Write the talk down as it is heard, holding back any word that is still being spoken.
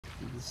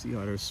The sea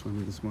otters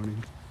swimming this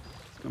morning.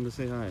 Let's come to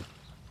say hi.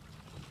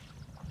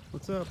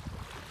 What's up?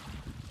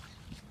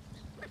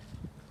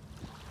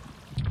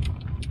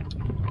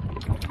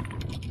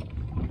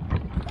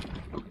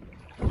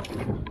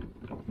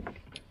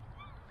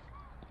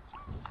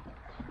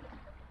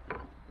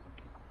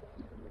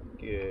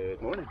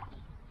 Good morning.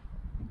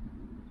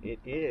 It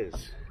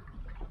is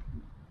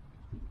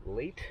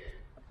late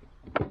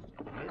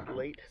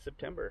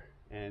September,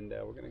 and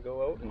we're gonna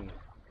go out and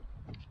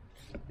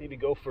maybe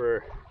go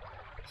for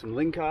some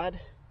lingcod.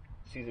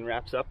 Season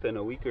wraps up in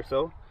a week or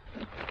so,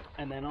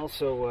 and then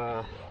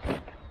also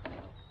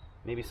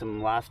maybe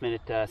some last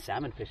minute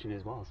salmon fishing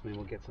as well. So maybe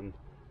we'll get some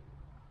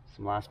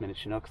last minute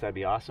Chinooks. That'd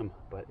be awesome.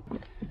 But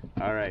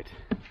all right,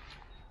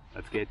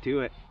 let's get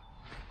to it.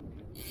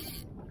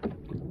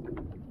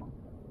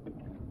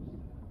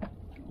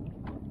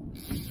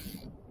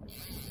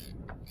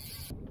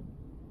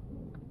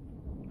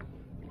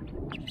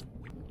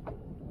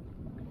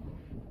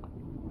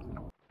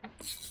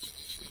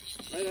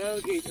 Right out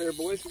of the gate there,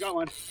 boys. We got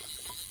one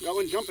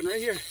jumping right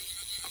here.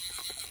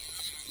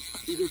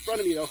 He's in front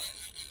of me though.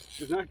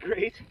 It's not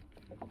great.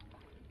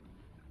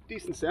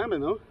 Decent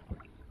salmon though.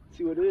 Let's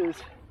see what it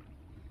is.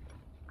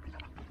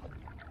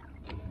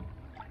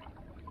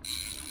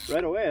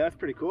 Right away, that's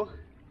pretty cool.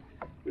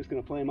 We're just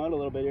gonna play him out a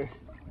little bit here.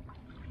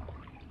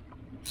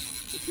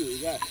 Let's see what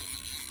we got.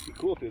 It'd be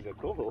cool if there's a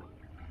coho.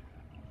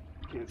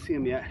 Can't see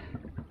him yet.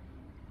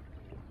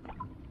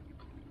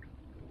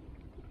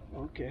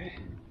 Okay.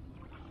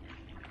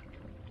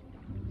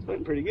 It's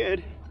fighting pretty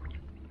good.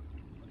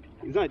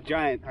 He's not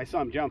giant. I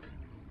saw him jump.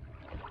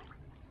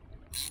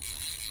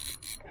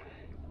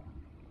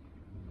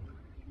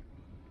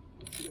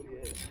 Let's see what he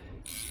is.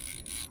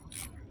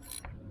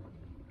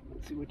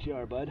 Let's see what you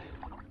are, bud.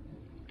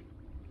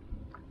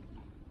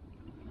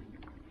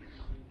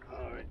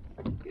 Alright.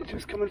 He's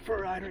just coming for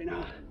a ride right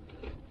now.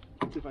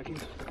 Let's see if I can.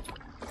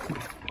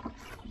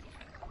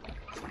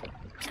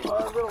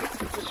 Oh, little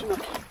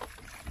Chinook.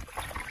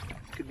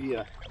 Could be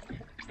a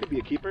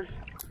keeper.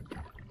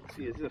 Let's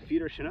see, is this a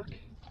feeder Chinook?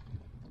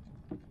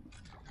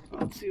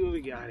 Let's see what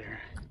we got here.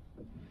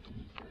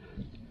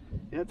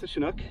 Yeah, it's a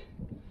Chinook.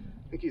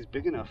 I think he's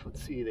big enough.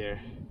 Let's see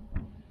there.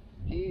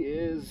 He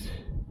is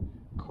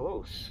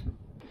close.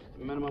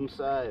 Minimum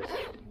size.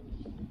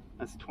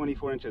 That's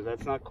 24 inches.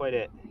 That's not quite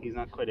it. He's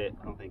not quite it,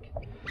 I don't think.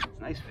 It's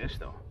a nice fish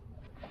though.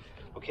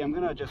 Okay, I'm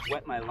gonna just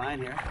wet my line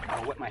here.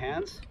 I'll wet my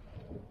hands.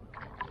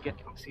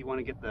 So you want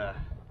to get the,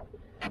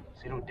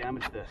 so you don't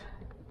damage the.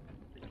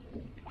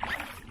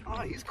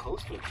 Oh, he's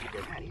close to a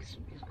keeper, man. He's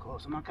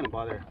close. I'm not gonna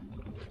bother.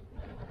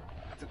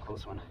 That's a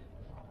close one.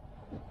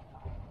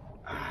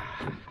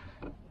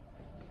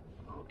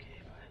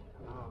 Okay,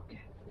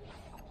 okay.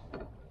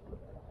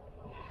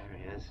 There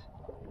he is.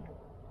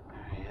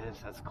 There he is.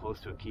 That's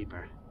close to a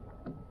keeper.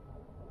 All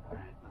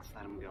right, let's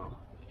let him go.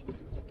 There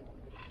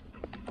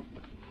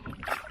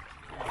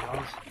he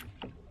goes.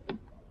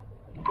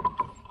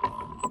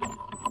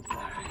 All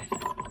right,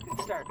 good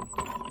start.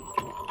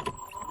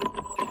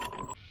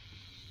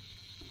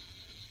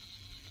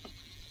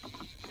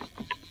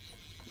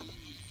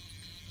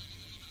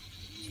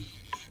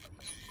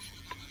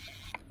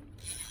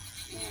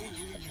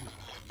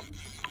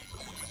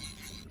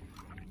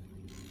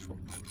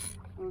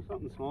 Oh,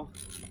 something small.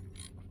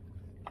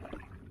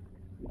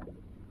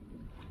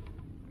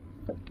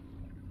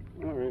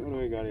 Alright, what do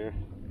we got here?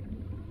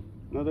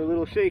 Another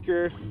little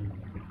shaker.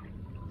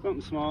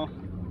 Something small.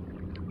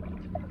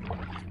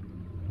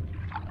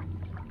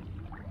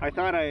 I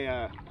thought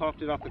I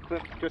popped it off the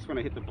cliff just when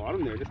I hit the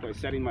bottom there, just by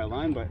setting my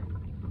line, but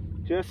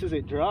just as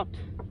it dropped,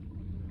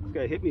 this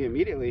guy hit me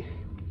immediately.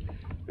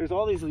 There's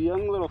all these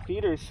young little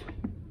feeders.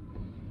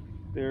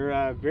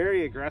 They're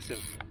very aggressive.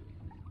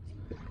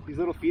 These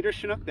little feeder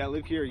Chinook that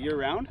live here year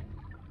round,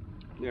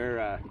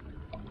 they're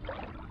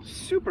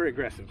super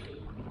aggressive.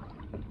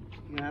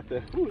 I'm gonna have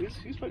to, ooh,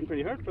 he's fighting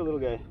pretty hard for a little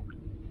guy.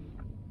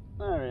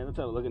 Alright, let's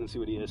have a look and see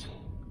what he is.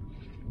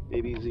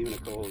 Maybe he's even a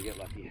coho, we'll get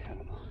lucky, I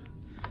don't know.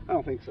 I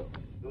don't think so.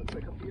 It looks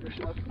like a feeder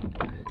Chinook.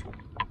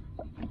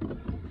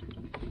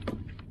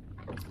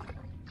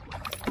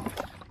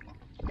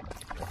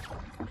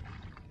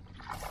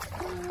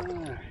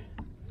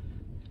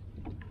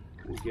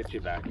 We'll get you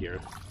back here.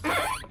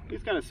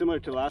 He's kind of similar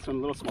to the last one, a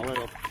little smaller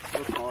though. A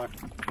little smaller.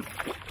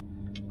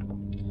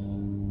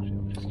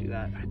 I'll just do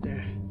that right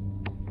there.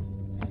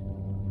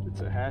 It's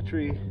a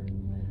hatchery.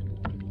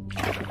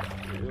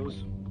 There it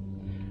goes.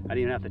 I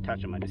didn't even have to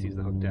touch him, I just used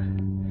the hook to,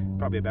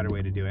 probably a better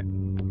way to do it.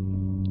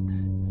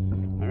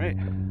 Alright.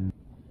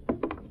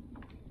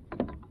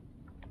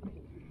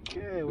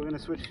 Okay, we're gonna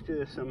switch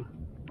to some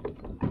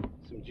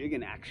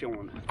jigging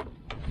action.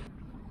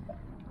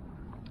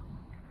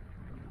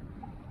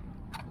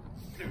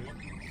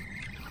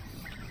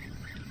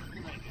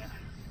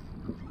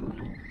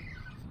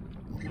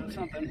 Got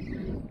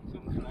something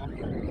small.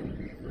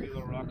 Pretty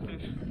little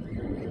rockfish.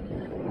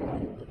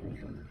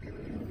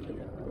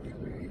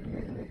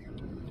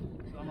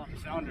 So I'm on the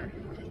sounder.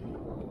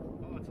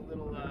 Oh, it's a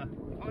little,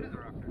 oh, it is a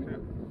rockfish, yeah.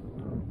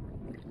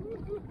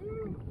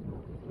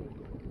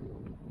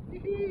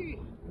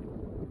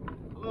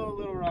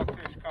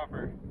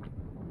 dropper.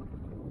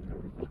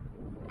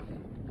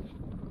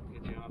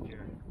 Get you off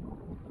here.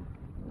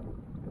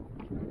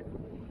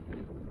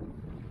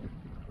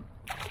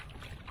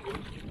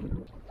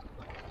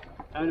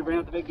 Time to bring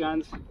out the big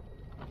guns.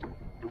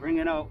 We're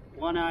bringing out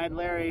One-Eyed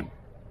Larry.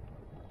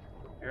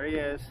 There he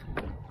is.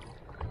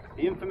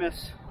 The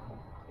infamous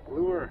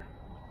lure.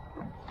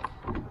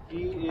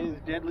 He is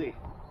deadly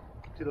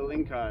to the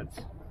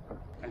Lingcods.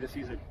 I just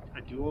use a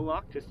dual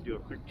lock just to do a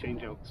quick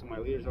change out. So my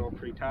leader's all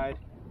pre-tied.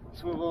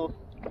 Swivel,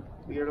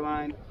 leader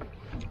line,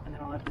 and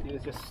then all I have to do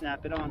is just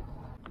snap it on.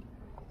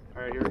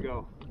 Alright, here we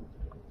go.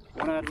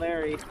 One-Eyed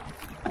Larry.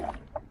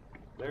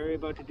 Larry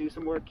about to do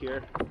some work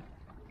here.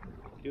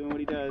 Doing what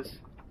he does.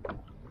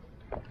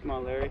 Come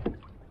on, Larry.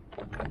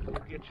 Go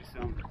get you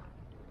some.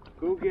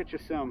 Go get you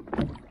some.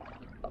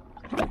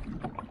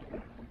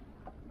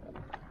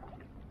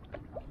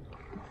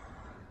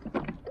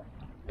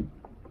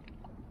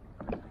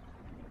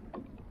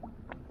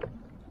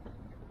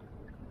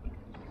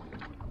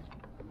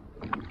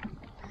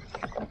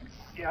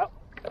 Yep.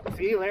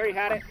 See, Larry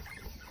had it.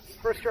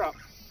 First drop.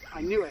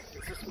 I knew it.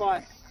 It's the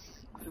spot.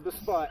 This is the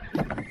spot.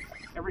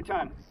 Every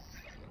time.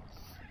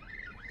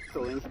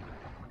 Filling.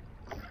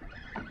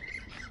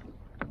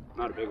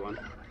 Not a big one.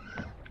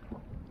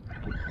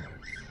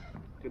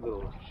 Good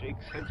little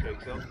shakes, head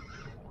shakes though.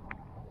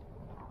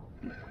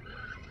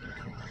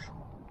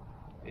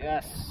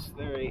 Yes,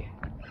 Larry.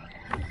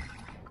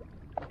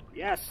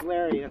 Yes,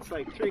 Larry. That's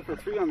like 3 for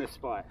 3 on this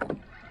spot.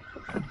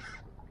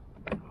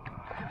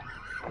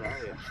 Where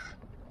are you?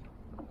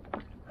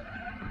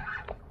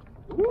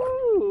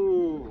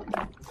 Woo!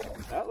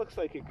 That looks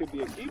like it could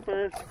be a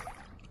keeper.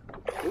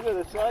 Look at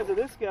the size of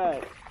this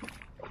guy.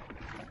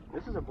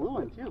 This is a blue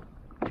one too.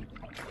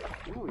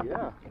 Oh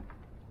yeah.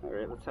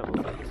 Alright, let's have a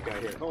look at this guy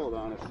here. Hold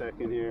on a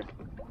second here.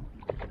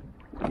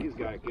 He's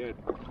got it good.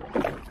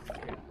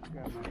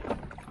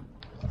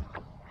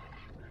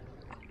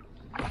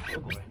 Oh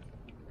boy.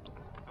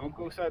 Don't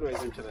go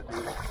sideways into the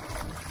thing.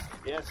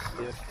 Yes,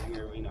 yes,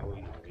 finger, we know.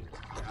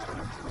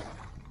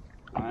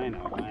 I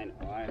know.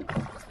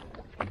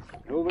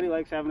 Nobody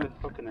likes having a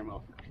hook in their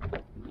mouth.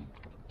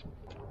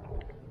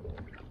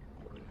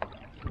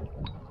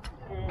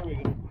 There we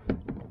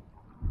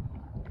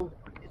go.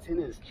 It's in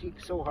his cheek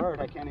so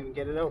hard I can't even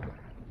get it out.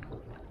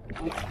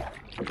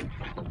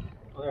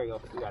 Oh, there we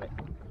go. We got it.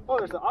 Oh,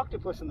 there's an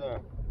octopus in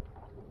there.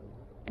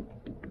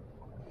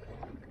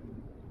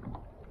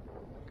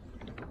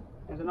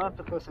 There's an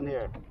octopus in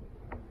here.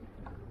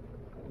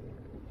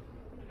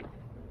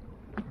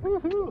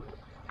 Woohoo! Look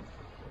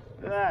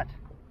at that.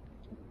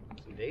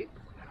 Some bait.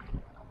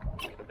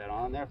 Put that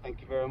on there.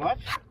 Thank you very much.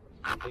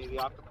 Baby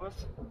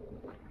octopus.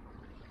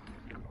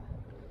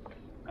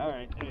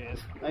 Alright, there it is.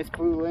 Nice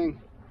blue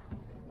ling.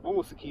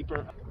 Almost a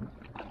keeper.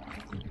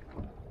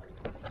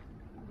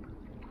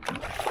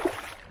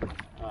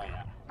 Oh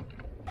yeah.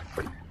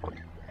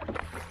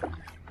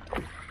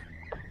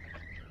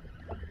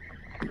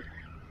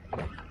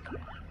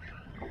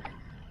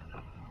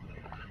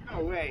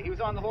 No way. He was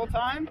on the whole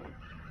time?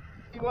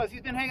 He was.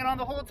 He's been hanging on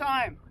the whole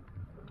time.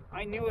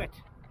 I knew it.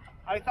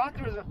 I thought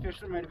there was a fish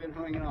that might have been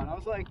hanging on. I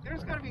was like,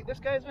 there's got to be, this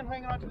guy's been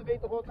hanging on to the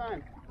bait the whole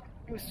time.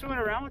 He was swimming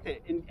around with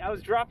it, and I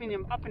was dropping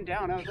him up and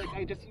down. I was like,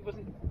 he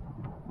wasn't.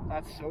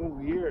 That's so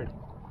weird.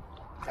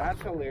 That's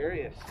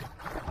hilarious.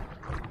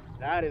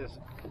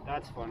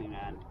 That's funny,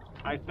 man.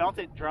 I felt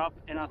it drop,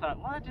 and I thought,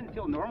 well, that didn't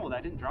feel normal.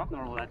 That didn't drop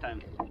normal that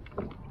time.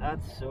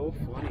 That's so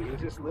funny. It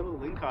was just little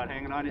lingcod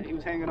hanging on it. He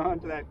was hanging on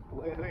to that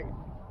thing.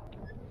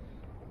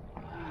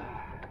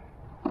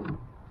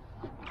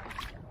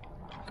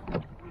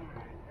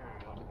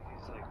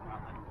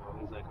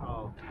 He's like,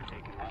 oh, I'm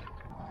taking that.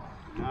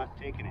 I'm not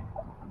taking it.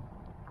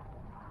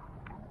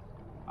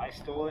 I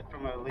stole it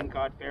from a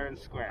Lingcod fair and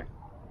square.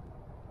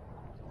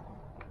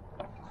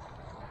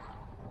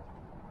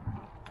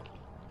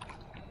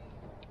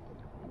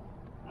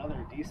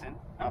 Another decent,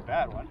 not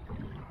bad one.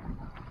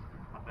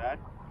 Not bad.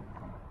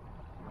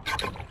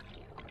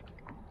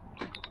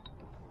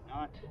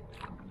 Not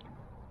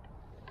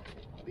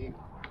bad.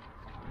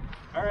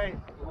 Alright,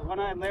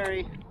 One-Eyed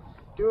Larry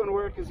doing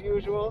work as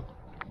usual.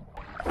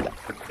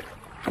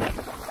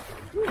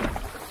 Woo.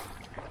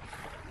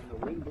 And the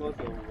wind blows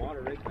the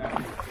water right back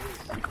in your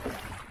face.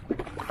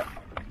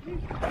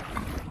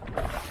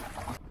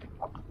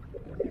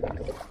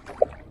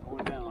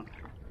 Going down.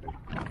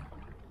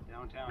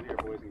 Downtown here,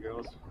 boys and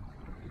girls.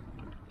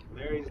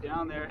 Larry's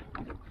down there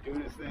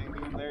doing his thing,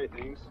 doing Larry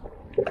things.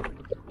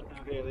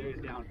 Okay,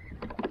 Larry's down.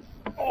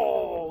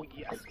 Oh,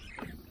 yes.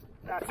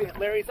 That's it,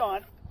 Larry's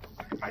on.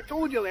 I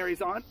told you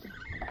Larry's on.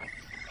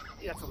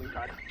 Yeah, that's a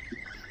Lingcod.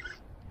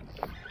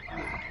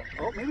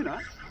 Oh, maybe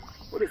not.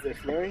 What is this,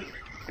 Larry?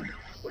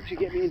 What did you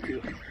get me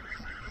into?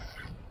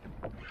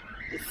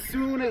 As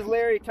soon as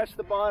Larry touched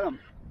the bottom,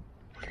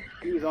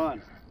 he was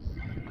on.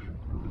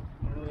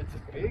 Oh, it's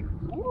a big,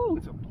 ooh,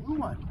 it's a blue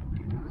one.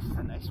 This is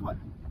a nice one.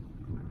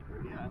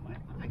 Yeah,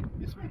 I think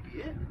this might be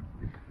it.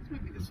 This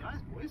might be the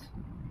size, boys.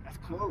 That's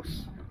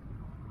close.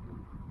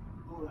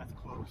 Oh, that's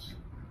close.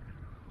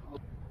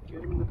 I'll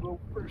get him in the boat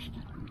first.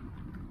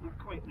 Not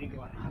quite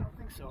legal, I don't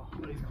think so,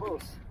 but he's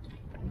close.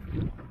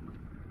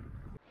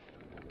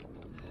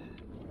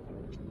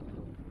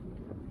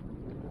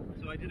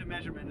 So I did a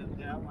measurement of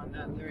that one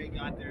that Larry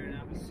got there, and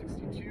that was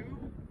 62.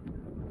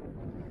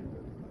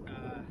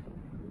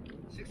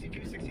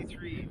 62,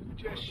 63,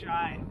 just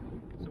shy.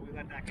 So we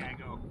let that guy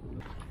go.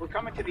 We're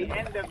coming to the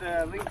end of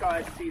the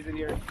Lingcod season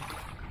here.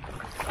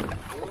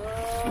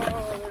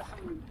 Whoa,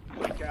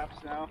 there's some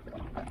caps now.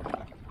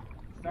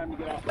 It's time to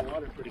get off the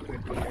water pretty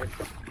quickly here.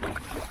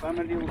 So I'm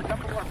going to do a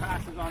couple more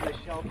passes on this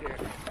shelf here.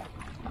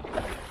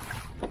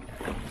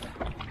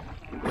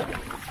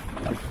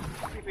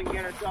 See if we can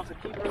get ourselves a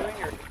keeper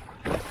linger.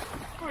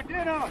 Oh,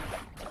 ditto!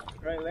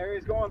 Right,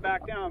 Larry's going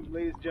back down,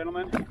 ladies and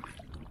gentlemen.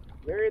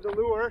 Larry the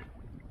lure,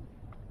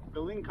 the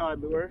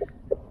Lingcod lure,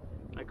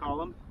 I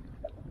call him.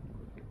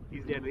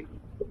 He's deadly.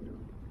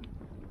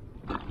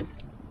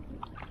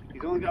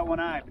 He's only got one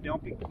eye, but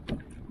don't be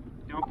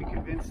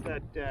convinced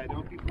that.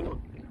 Don't be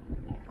fooled.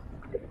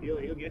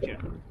 He'll get you.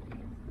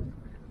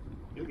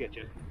 He'll get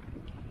you.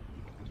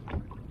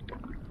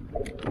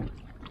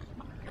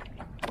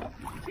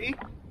 See?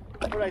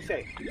 What did I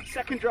say?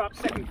 Second drop,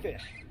 second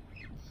fish.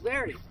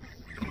 Larry,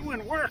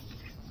 doing work.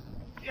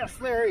 Yes,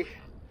 Larry.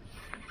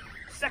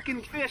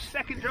 Second fish,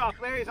 second drop.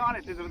 Larry's on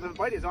it. The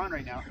bite is on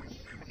right now.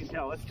 I can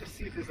tell. Let's just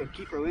see if there's a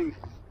keeper ling.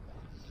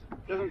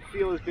 Doesn't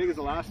feel as big as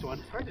the last one.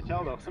 It's hard to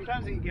tell though.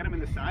 Sometimes you can get him in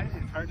the side.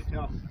 It's hard to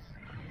tell.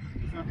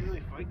 He's not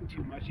really fighting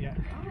too much yet.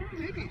 Oh,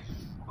 maybe.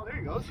 Oh, there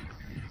he goes.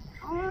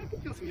 Oh, I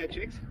can feel some head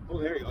shakes. Oh,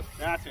 there he goes.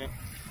 That's it.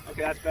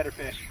 Okay, that's better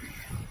fish.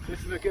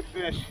 This is a good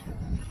fish.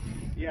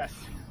 Yes,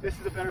 this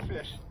is a better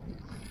fish.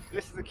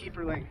 This is a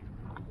keeper ling.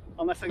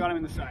 Unless I got him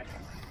in the side.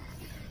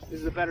 This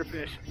is a better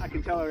fish. I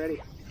can tell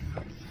already.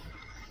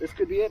 This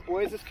could be it,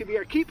 boys. This could be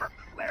our keeper.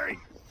 Larry,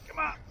 come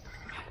on.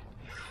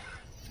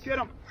 Let's get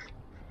him.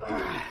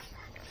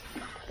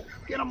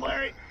 Get him,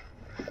 Larry.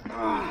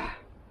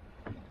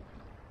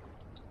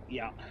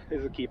 Yeah, this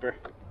is a keeper.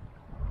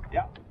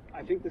 Yeah,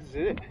 I think this is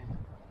it.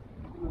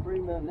 I'm gonna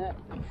bring the net.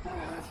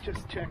 Let's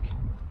just check.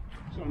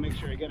 Just want to make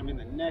sure I get him in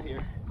the net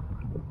here.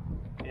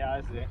 Yeah,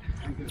 this is it.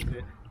 I think this is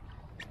it.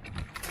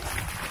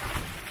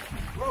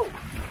 Whoa,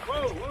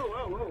 whoa, whoa,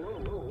 whoa, whoa, whoa,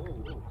 whoa,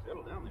 whoa.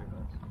 Settle down there,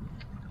 guys.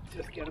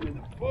 Just get him in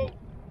the boat.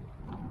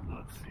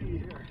 Let's see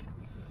here.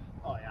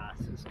 Oh yeah,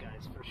 this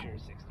guy's for sure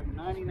 60. I'm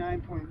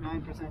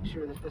 99.9%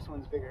 sure that this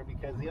one's bigger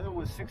because the other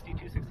one was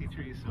 62,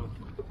 63, so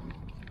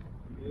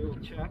we'll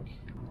check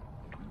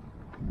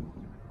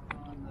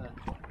on the,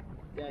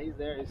 yeah, he's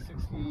there, he's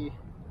 60,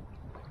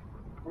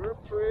 we're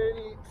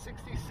pretty,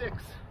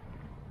 66.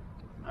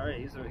 All right,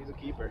 he's a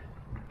keeper.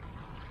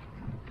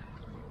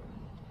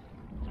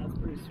 That's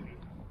pretty sweet.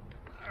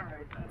 All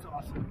right, that's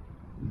awesome.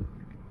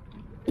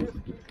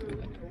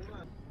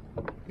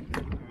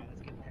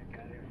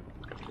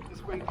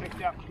 Spring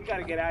picked up. We got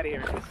to get out of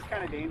here. This is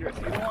kind of dangerous.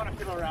 You don't want to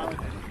fiddle around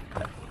with it.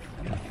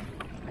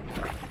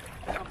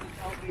 Something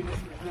tells me this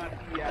is not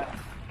the.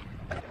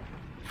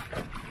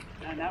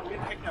 And that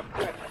wind picked up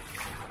quick.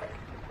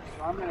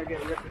 So I'm gonna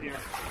get ripping here.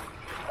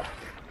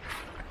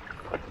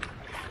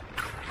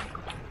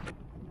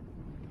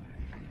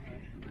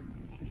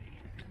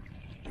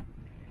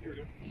 Here we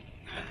go.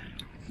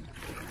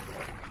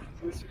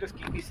 So this will just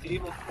keep me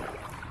stable.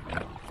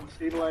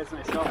 Stabilize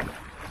myself.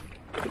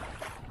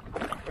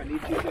 If I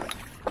need to, just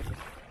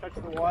touch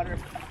the water.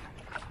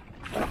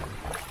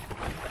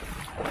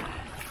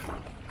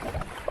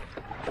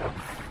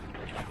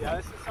 Yeah,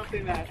 this is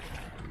something that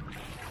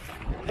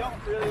you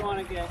don't really want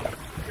to get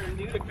if you're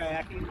new to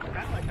kayaking, kind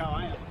of like how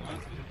I am,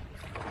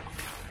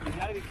 you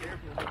gotta be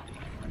careful.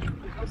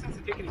 There's no sense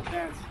in taking a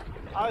chance.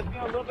 I was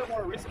being a little bit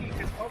more risky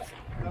because folks,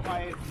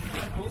 my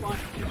boat launch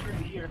is just right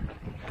here.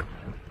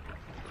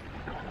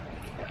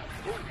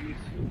 Oh, geez.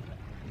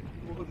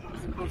 Well, that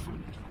was a close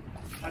one.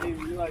 I didn't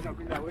even realize how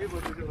big that wave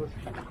was.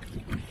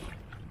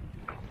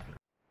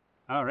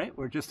 All right,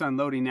 we're just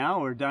unloading now.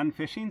 We're done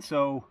fishing.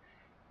 So,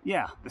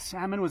 yeah, the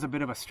salmon was a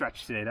bit of a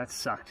stretch today. That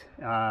sucked.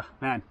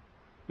 Man,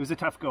 it was a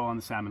tough go on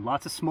the salmon.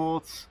 Lots of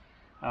smolts,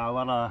 a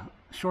lot of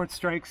short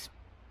strikes.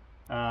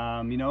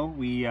 You know,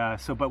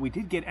 but we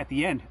did get at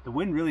the end. The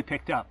wind really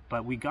picked up,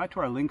 but we got to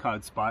our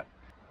Lingcod spot.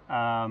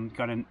 And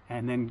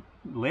then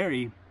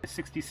Larry,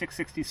 66,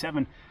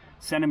 67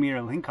 centimeter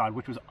Lingcod,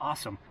 which was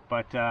awesome.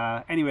 But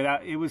anyway,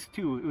 it was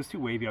too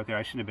wavy out there.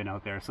 I shouldn't have been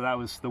out there. So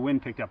the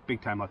wind picked up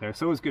big time out there.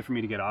 So it was good for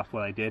me to get off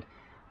what I did.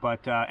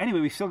 But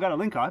anyway, we still got a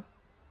Lingcod.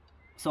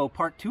 So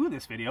part 2 of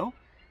this video,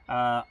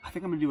 I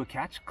think I'm gonna do a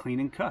catch, clean,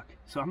 and cook.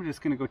 So I'm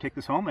just gonna go take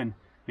this home and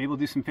maybe we'll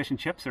do some fish and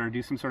chips or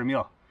do some sort of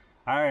meal.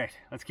 All right,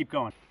 let's keep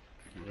going.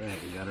 All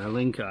right, we got our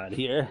Lingcod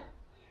here.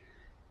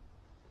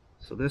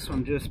 So this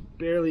one just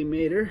barely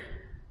made her.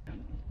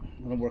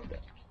 I'm gonna work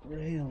that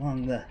right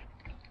along the.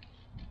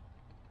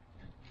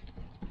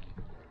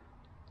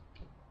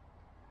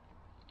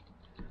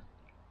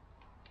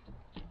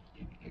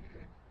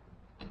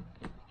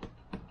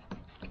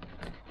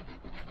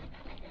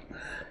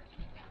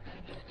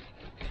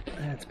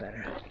 That's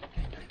better.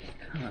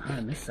 I don't know how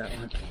I missed that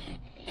one.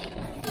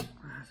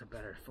 That's a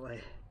better fillet.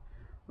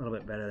 A little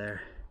bit better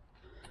there.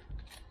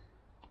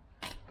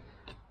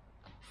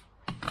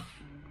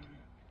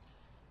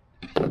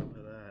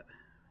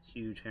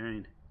 Huge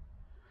herring.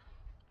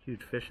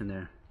 Huge fish in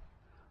there.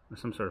 Or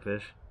some sort of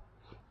fish.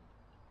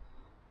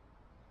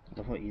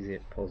 Look how easy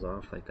it pulls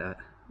off like that.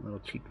 A little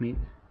cheek meat.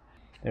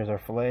 There's our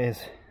fillets.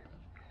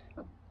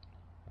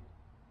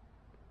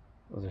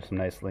 Those are some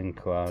nice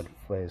Lingcod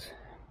fillets.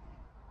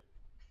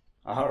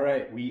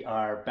 Alright, we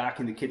are back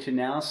in the kitchen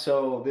now.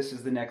 So this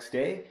is the next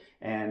day.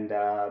 And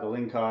the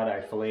Lingcod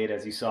I filleted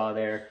as you saw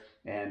there.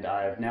 And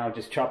I've now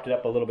just chopped it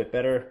up a little bit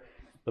better.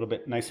 A little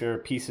bit nicer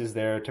pieces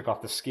there. Took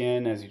off the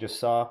skin as you just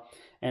saw.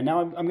 And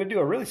now I'm going to do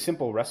a really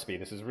simple recipe.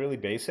 This is really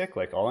basic.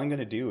 Like all I'm going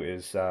to do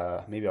is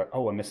maybe,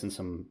 oh, I'm missing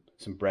some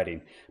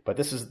breading. But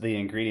this is the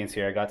ingredients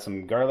here. I got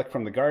some garlic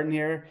from the garden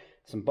here,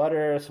 some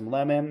butter, some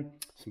lemon,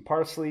 some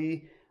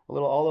parsley, a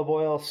little olive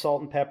oil,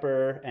 salt and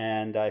pepper,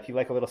 and if you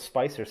like a little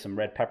spice, there's some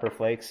red pepper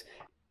flakes.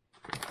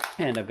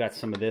 And I've got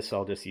some of this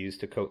I'll just use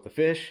to coat the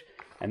fish.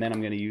 And then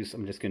I'm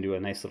just going to do a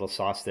nice little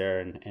sauce there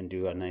and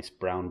do a nice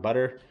brown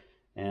butter.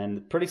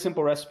 And pretty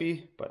simple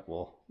recipe, but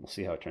we'll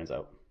see how it turns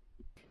out.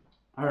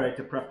 All right,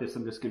 to prep this,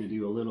 I'm just going to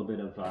do a little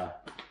bit of,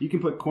 you can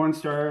put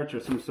cornstarch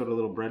or some sort of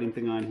little breading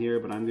thing on here,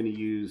 but I'm going to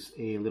use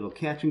a little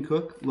catch and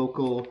cook,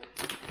 local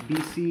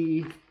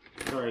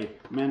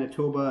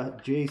Manitoba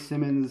J.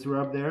 Simmons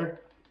rub there.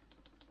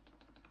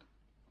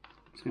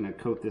 Just going to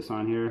coat this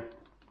on here.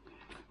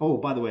 Oh,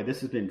 by the way,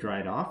 this has been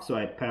dried off, so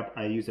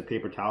I used a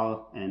paper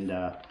towel and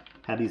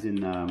had these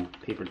in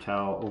paper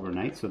towel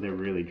overnight, so they're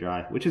really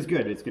dry, which is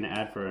good. It's going to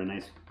add for a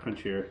nice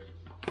crunchier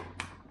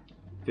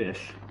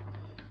fish.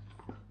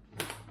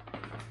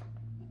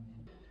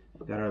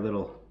 Got our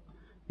little,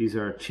 these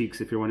are our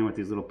cheeks. If you're wondering what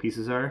these little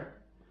pieces are,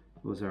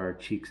 those are our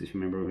cheeks. If you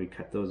remember, we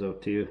cut those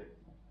out too.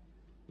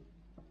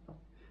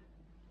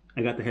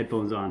 I got the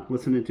headphones on,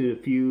 listening to a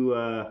few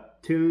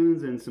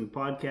tunes and some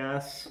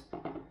podcasts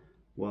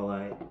while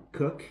I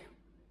cook,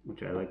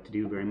 which I like to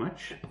do very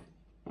much.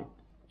 Kind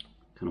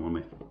of one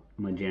of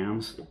my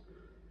jams.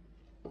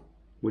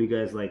 What do you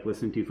guys like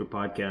listening to for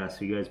podcasts?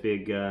 Are you guys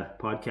big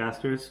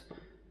podcasters?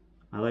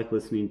 I like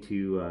listening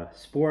to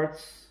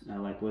sports. I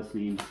like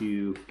listening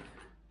to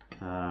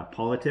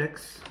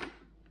politics,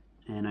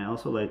 and I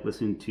also like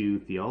listening to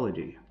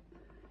theology.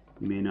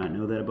 You may not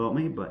know that about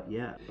me, but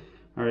yeah.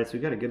 All right, so we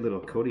got a good little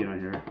coating on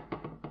here.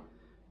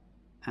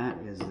 That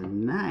is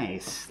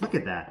nice. Look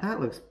at that. That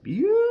looks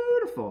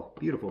beautiful.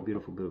 Beautiful,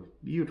 beautiful, beautiful,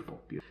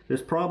 beautiful.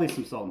 There's probably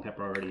some salt and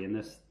pepper already in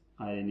this.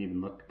 I didn't even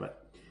look,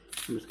 but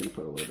I'm just gonna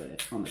put a little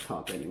bit on the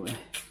top anyway.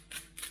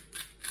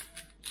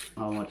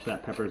 How much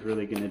that pepper is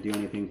really gonna do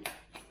anything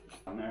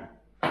on there.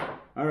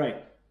 All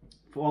right,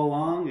 follow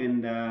along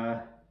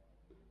and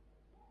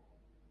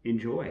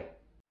enjoy.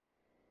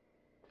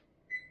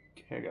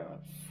 Okay, I got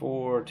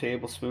 4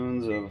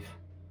 tablespoons of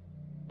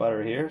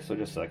butter here, so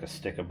just like a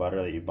stick of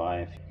butter that you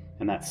buy,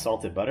 and that's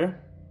salted butter.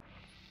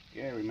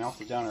 Okay, we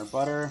melted down our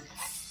butter.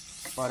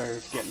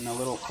 Butter's getting a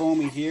little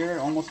foamy here,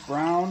 almost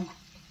brown.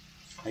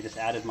 I just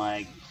added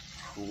my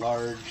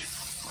large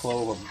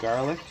clove of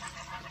garlic,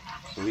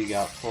 so we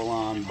got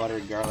full-on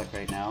buttered garlic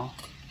right now,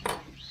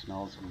 which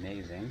smells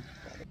amazing.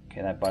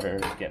 Okay, that butter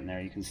is getting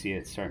there. You can see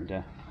it's starting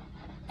to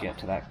get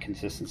to that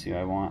consistency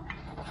I want.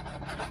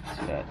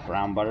 See that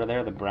brown butter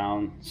there, the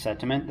brown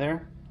sediment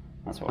there?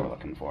 That's what we're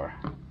looking for.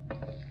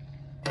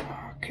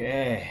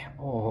 Okay,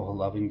 oh,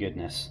 loving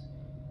goodness.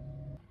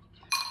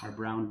 Our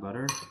brown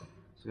butter,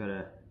 so got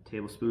a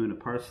tablespoon of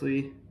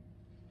parsley.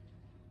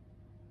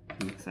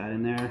 Mix that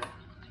in there.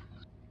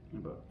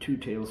 About 2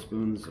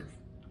 tablespoons of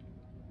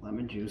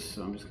lemon juice,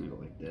 so I'm just gonna go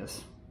like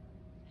this.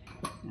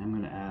 And I'm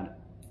gonna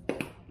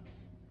add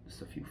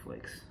just a few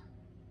flakes.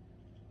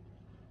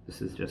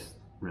 This is just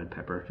red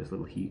pepper, just a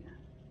little heat.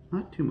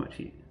 Not too much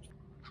heat.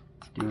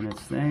 It's doing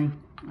its thing.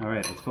 All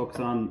right, let's focus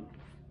on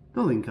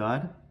the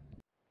Lingcod.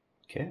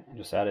 Okay, I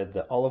just added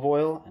the olive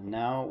oil, and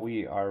now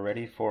we are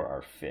ready for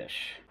our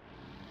fish.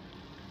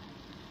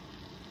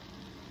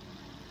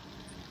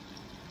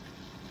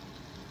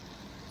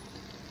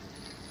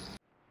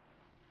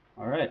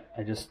 All right,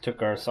 I just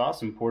took our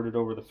sauce and poured it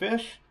over the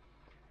fish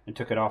and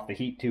took it off the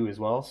heat too as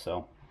well.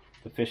 So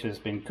the fish has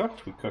been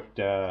cooked. We cooked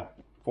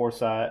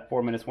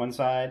 4 minutes one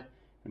side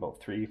and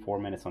about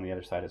 3-4 minutes on the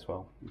other side as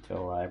well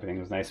until everything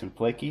was nice and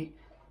flaky.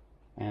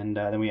 And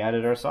then we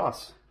added our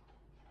sauce.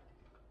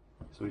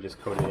 So we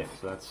just coated it.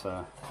 So that's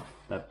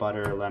that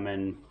butter,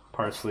 lemon,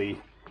 parsley,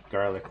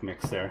 garlic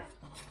mix there.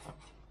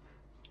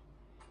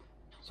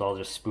 So I'll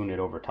just spoon it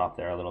over top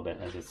there a little bit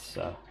as it's,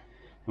 and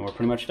we're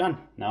pretty much done.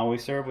 Now we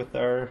serve with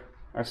our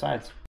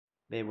sides.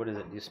 Babe, what is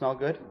it? Do you smell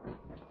good?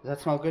 Does that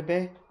smell good,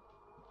 babe?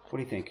 What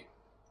do you think?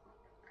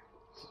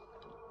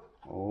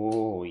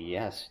 Oh,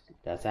 yes.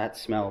 Does that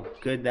smell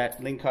good?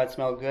 That Lingcod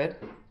smell good?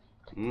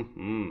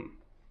 Mm-hmm.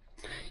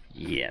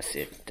 Yes,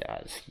 it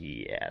does.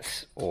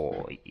 Yes.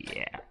 Oh,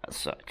 yeah.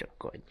 Such a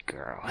good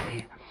girl,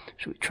 eh?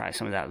 Should we try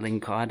some of that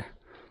Lingcod?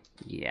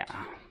 Yeah.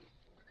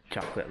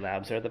 Chocolate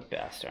labs are the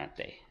best, aren't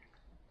they?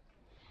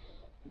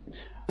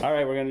 All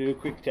right, we're gonna do a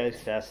quick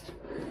taste test.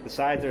 The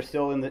sides are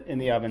still in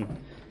the oven,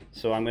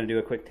 so I'm gonna do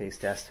a quick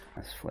taste test.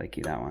 That's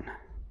flaky, that one.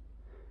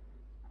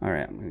 All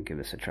right, I'm gonna give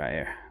this a try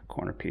here.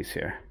 Corner piece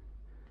here.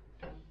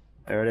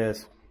 There it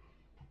is.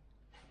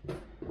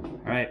 All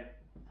right.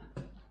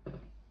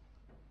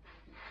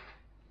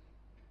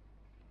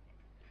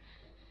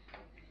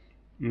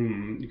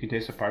 You can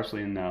taste the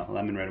parsley and the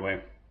lemon right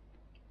away.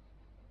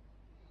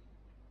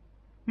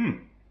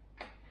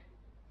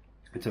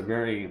 It's a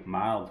very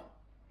mild,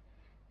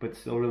 but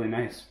still really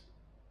nice.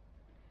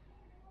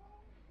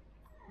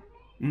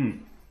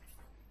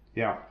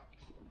 Yeah.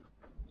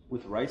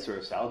 With rice or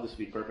a salad, this would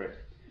be perfect.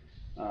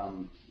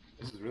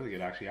 This is really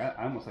good, actually.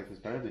 I almost like this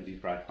better than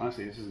deep fried.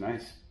 Honestly, this is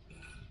nice.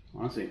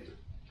 Honestly.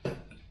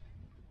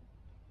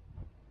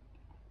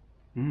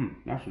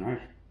 That's nice.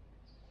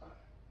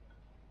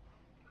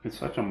 It's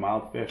such a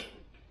mild fish.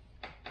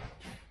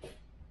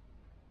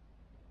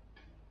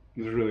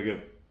 This is really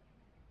good.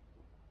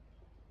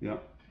 Yeah.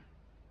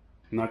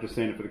 I'm not just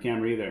saying it for the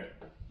camera either.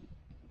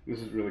 This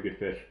is really good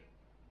fish.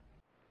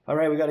 All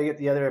right, we got to get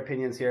the other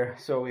opinions here.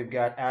 So we've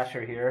got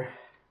Asher here.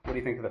 What do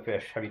you think of the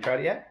fish? Have you tried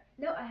it yet?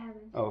 No, I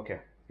haven't. Oh, okay.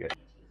 Good.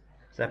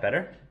 Is that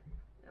better?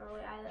 Oh,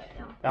 I don't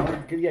know. That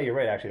one, yeah, you're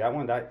right, actually. That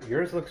one,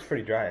 yours looks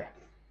pretty dry.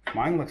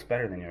 Mine looks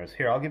better than yours.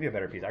 Here, I'll give you a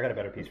better piece. I got a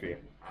better piece for you.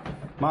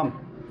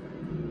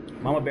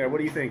 Mama Bear, what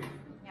do you think?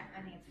 Yeah,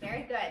 I think it's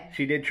very good.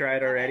 She did try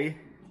it already?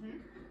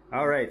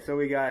 All right, so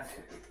we got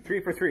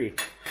 3 for 3.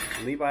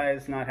 Levi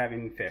is not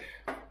having fish.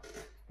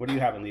 What are you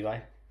having, Levi?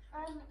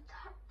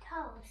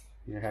 Toast.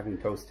 You're having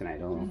toast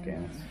tonight. Oh, okay.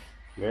 That's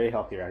very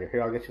healthy right here.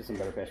 Here, I'll get you some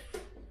better fish.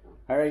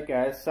 All right,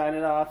 guys, sign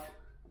it off.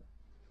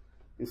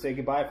 And say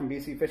goodbye from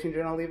BC Fishing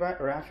Journal, Levi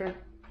or Asher?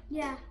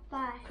 Yeah,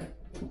 bye.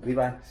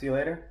 Levi, see you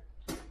later.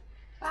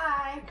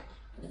 Bye.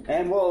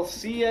 And we'll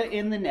see you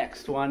in the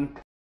next one.